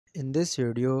In this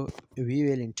video, we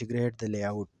will integrate the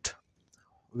layout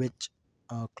which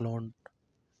cloned,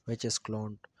 which is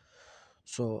cloned.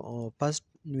 So first,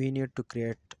 we need to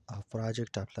create a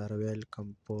project of Laravel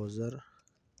Composer.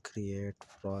 Create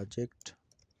project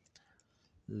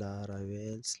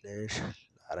Laravel slash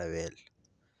Laravel,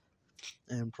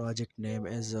 and project name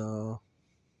is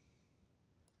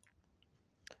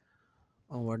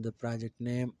what the project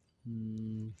name.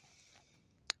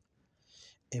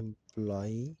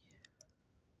 Employee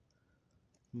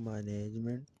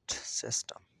management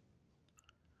system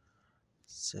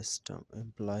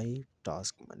employee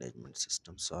task management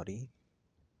system, sorry.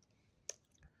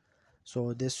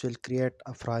 So this will create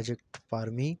a project for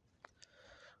me,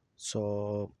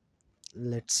 so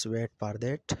let's wait for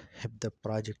that. If the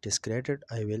project is created,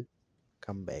 I will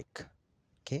come back.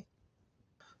 Okay,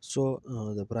 so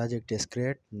the project is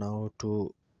created. Now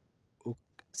to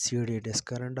cd this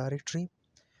current directory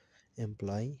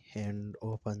employee and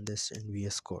open this in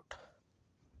VS Code.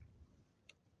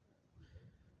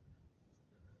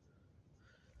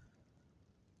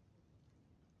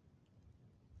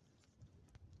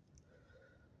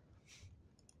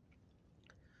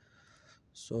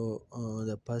 So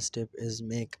the first step is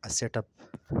make a setup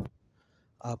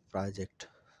a project.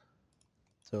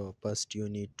 So first you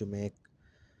need to make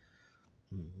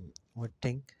what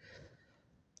thing.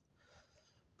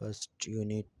 First you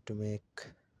need to make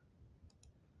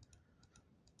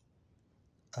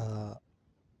a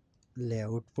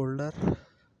layout folder,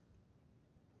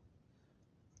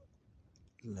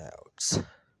 layouts.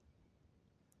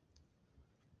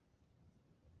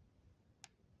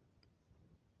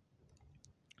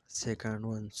 Second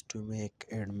one's to make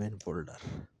admin folder.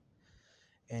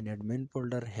 An admin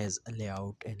folder has a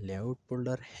layout, and layout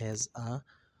folder has a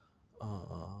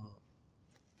uh,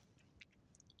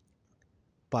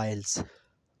 files.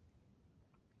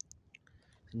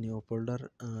 New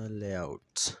folder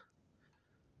layouts.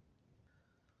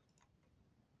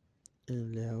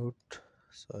 Layout,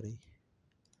 sorry,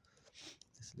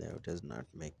 this layout does not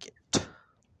make it.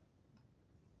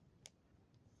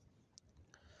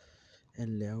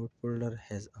 And layout folder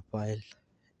has a file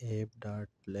app.play.php.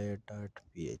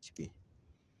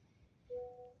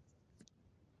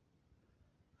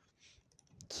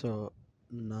 So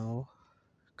now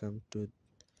come to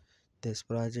this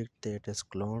project that is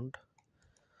cloned.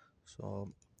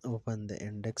 So open the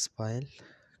index file,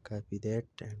 copy that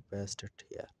and paste it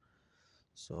here.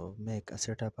 So make a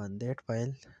setup on that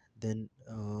file. Then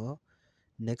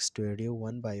next video,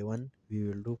 one by one, we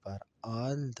will do for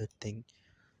all the thing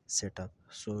setup.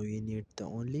 So we need the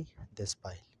only this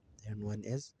file, and one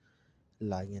is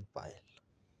login file.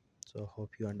 So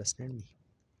hope you understand me.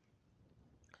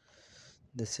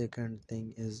 The second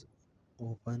thing is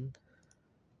open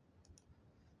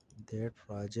that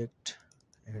project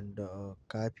and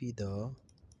copy the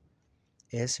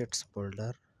assets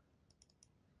folder,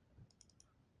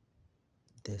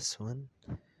 this one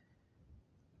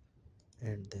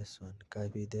and this one.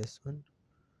 Copy this one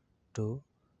to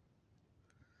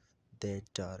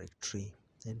that directory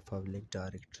in public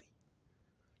directory.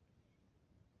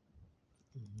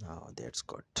 Now that's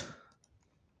good.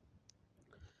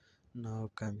 Now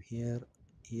come here.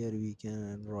 Here we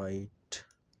can write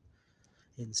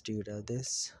instead of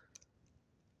this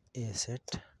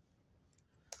asset,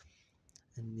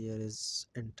 and here is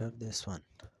enter this one.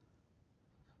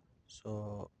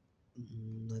 So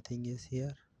nothing is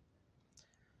here.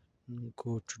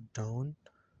 Go to down,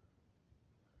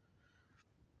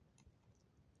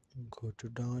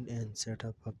 and set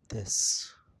up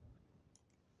this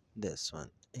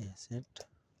one asset,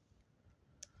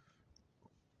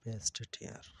 paste it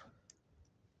here.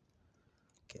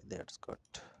 Okay, that's good.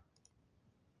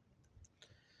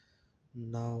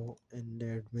 Now in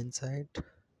the admin side,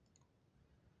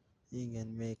 you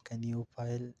can make a new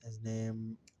file as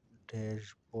name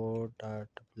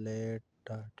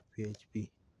dashboard.blade.php.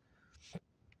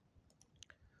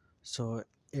 So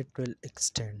it will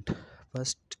extend.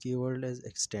 First keyword is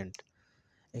extend.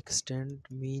 Extend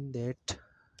mean that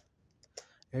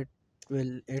it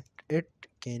it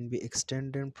can be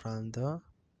extended from the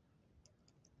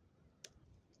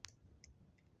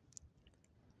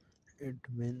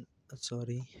admin.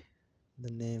 Sorry,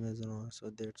 the name is wrong, so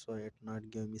that's why it not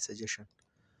give me suggestion.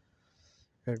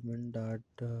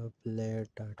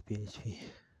 Admin.blade.php.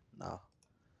 Now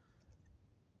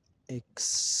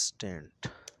extend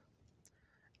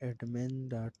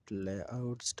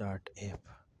admin.layouts.app.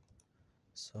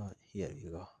 So here we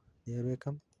go. There we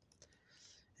come,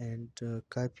 and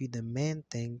copy the main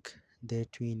thing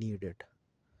that we needed.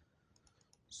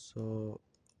 So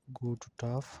go to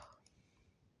top,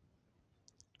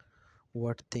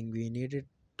 what thing we needed.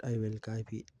 I will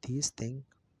copy these thing.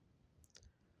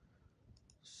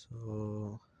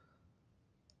 So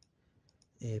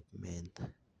app main,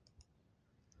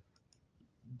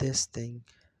 this thing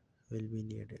will be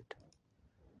needed.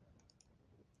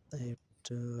 I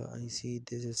see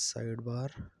this is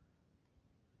sidebar.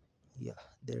 Yeah,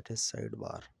 that is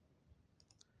sidebar.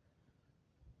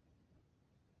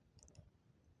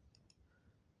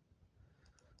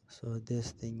 So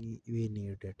this thing we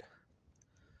needed.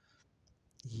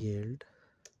 Yield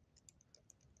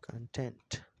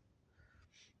content,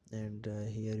 and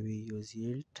here we use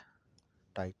yield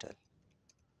title.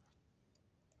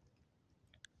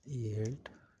 Yield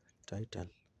title,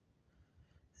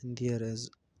 and here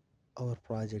is our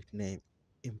project name,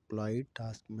 employee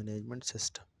task management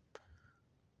system.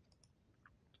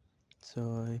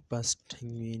 So first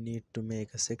thing we need to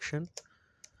make a section.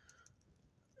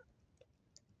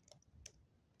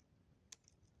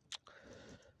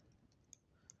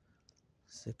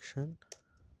 Section,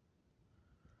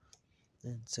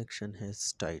 and section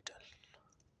has title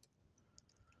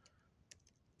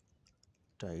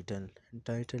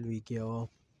we give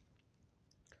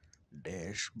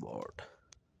dashboard.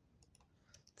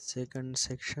 Second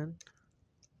section,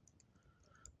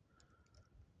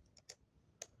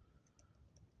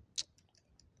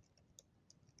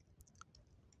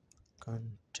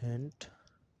 content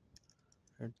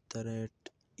at the rate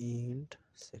end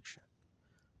section.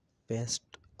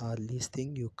 Paste all these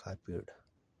thing you copied.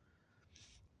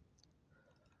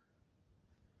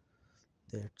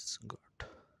 That's good.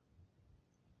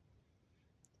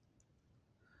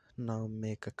 Now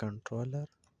make a controller.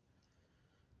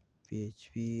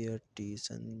 PHP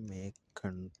artisan make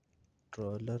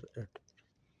controller at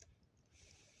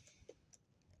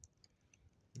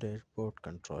dashboard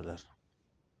controller,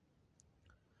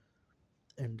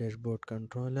 and dashboard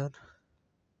controller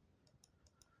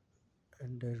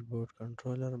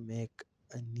make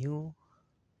a new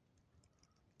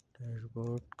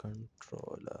dashboard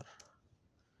controller,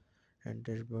 and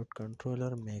dashboard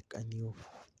controller make a new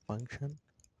function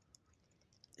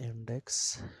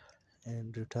index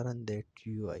and return that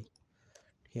UI.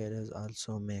 Here is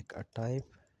also make a type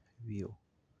view.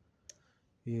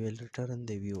 We will return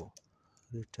the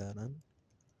return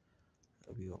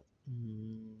view.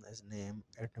 As name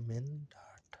admin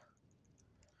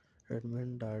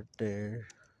dot dashboard.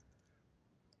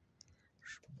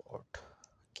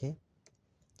 Okay,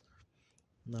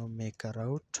 now make a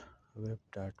route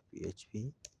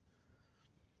web.php.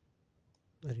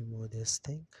 Remove this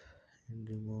thing and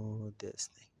remove this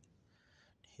thing.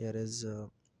 Here is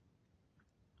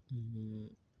mm,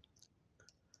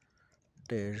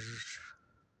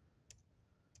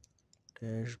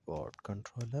 dashboard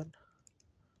controller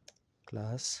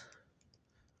class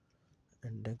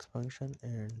index function,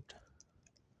 and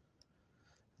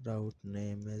route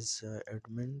name is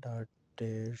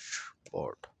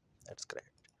admin.dashboard. That's correct.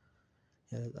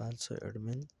 Here is also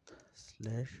admin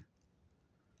slash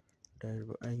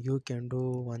dashboard, and you can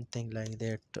do one thing like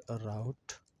that,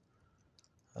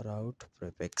 route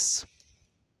prefix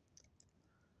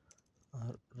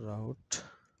or route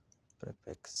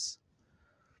prefix.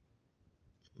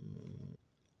 Mm,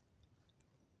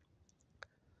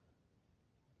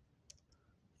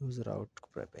 use route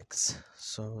prefix.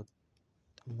 So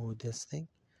move this thing,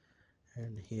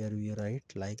 and here we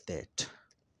write like that.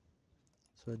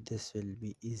 So this will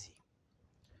be easy.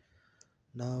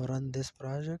 Now run this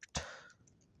project.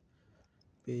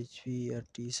 PHP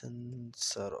artisan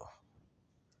server.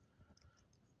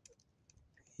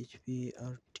 PHP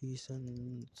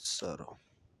artisan server.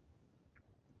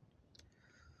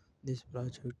 This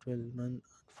project will run on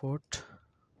port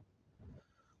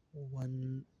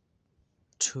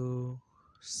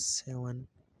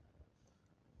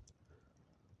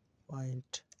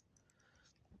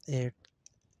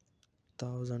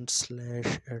 127.8000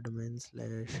 slash admin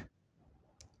slash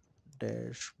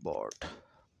dashboard.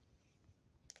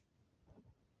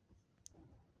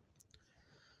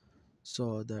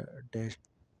 So the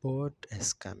dashboard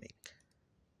is coming.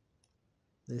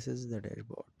 This is the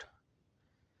dashboard.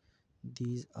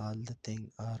 These all the things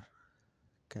are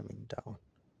coming down.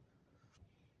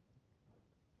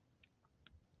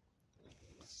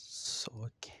 So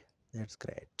okay, that's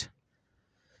great.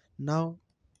 Now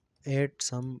add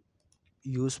some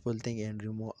useful thing and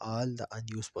remove all the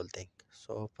unuseful thing.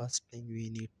 So first thing we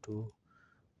need to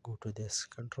go to this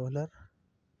controller,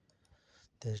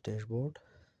 this dashboard,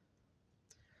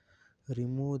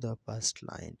 remove the first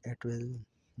line, it will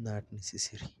not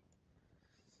necessary.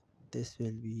 This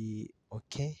will be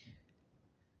okay.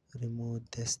 Remove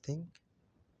this thing.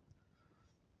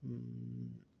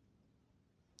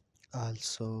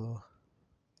 Also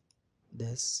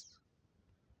this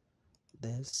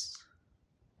this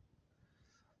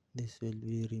this will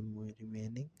be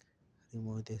remaining.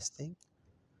 Remove this thing,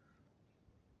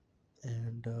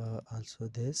 and also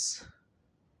this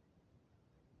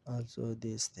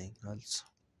thing also.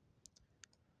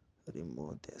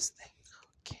 Remove this thing.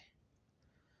 Okay,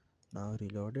 now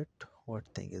reload it. What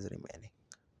thing is remaining?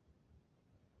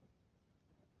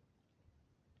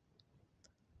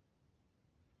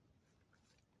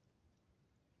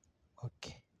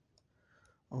 Okay,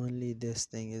 only this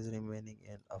thing is remaining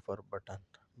in upper button,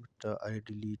 but I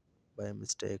delete by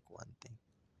mistake one thing.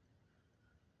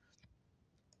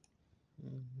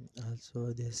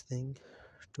 Also this thing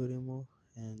to remove,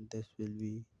 and this will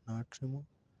be not remove,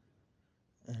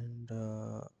 and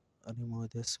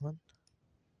remove this one.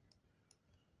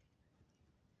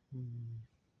 Mm,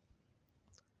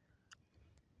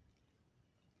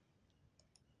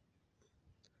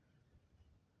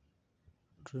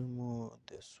 remove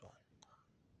this one,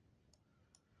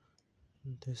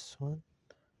 and this one.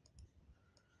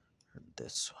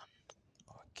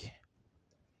 Okay,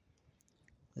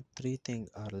 the three things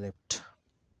are left.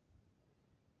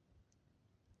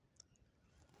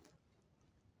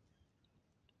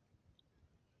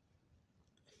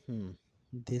 Hmm.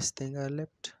 This thing are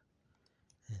left,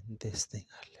 and this thing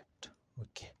are left.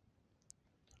 Okay,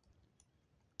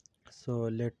 so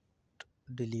let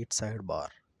delete sidebar.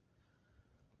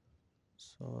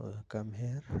 So come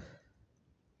here,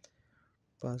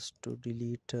 first to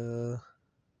delete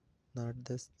not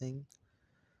this thing.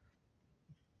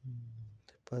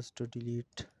 First to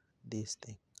delete this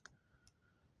thing,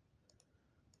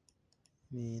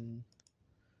 mean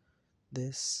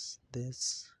this thing,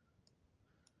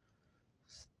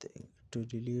 to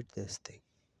delete this thing.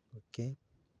 Okay,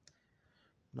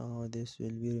 now this will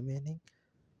be remaining,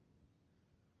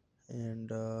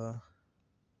 and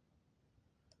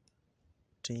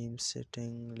team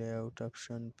setting, layout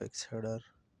option, pix header.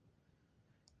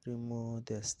 Remove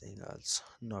this thing also,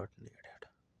 not needed,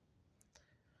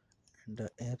 and the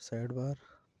app sidebar.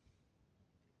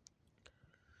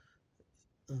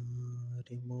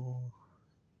 Remove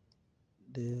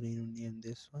the rename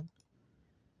this one.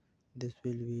 This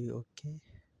will be okay.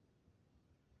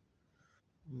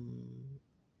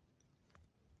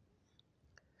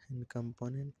 In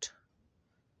component,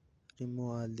 remove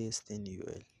all these thing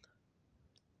UL,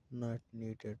 not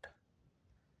needed.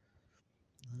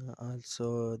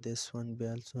 Also this one be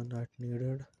also not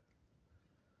needed.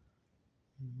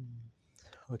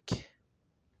 Okay,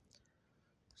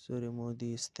 so remove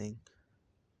these thing,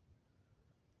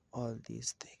 all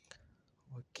these thing.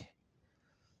 Okay,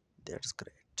 that's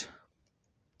great,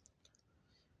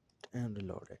 and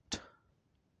reload it.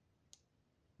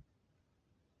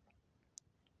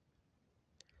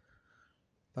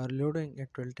 For loading it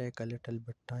will take a little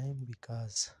bit time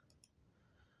because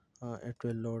it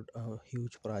will load a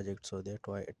huge project, so that's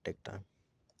why it take time.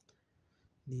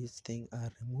 These things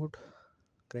are removed.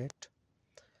 Great,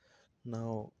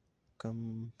 now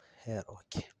come here.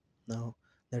 Okay, now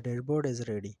the dashboard is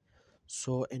ready.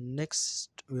 So in next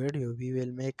video we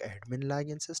will make admin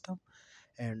login system,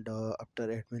 and after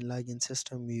admin login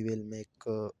system we will make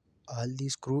all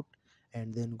these group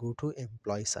and then go to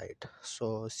employee side.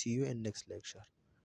 So see you in next lecture.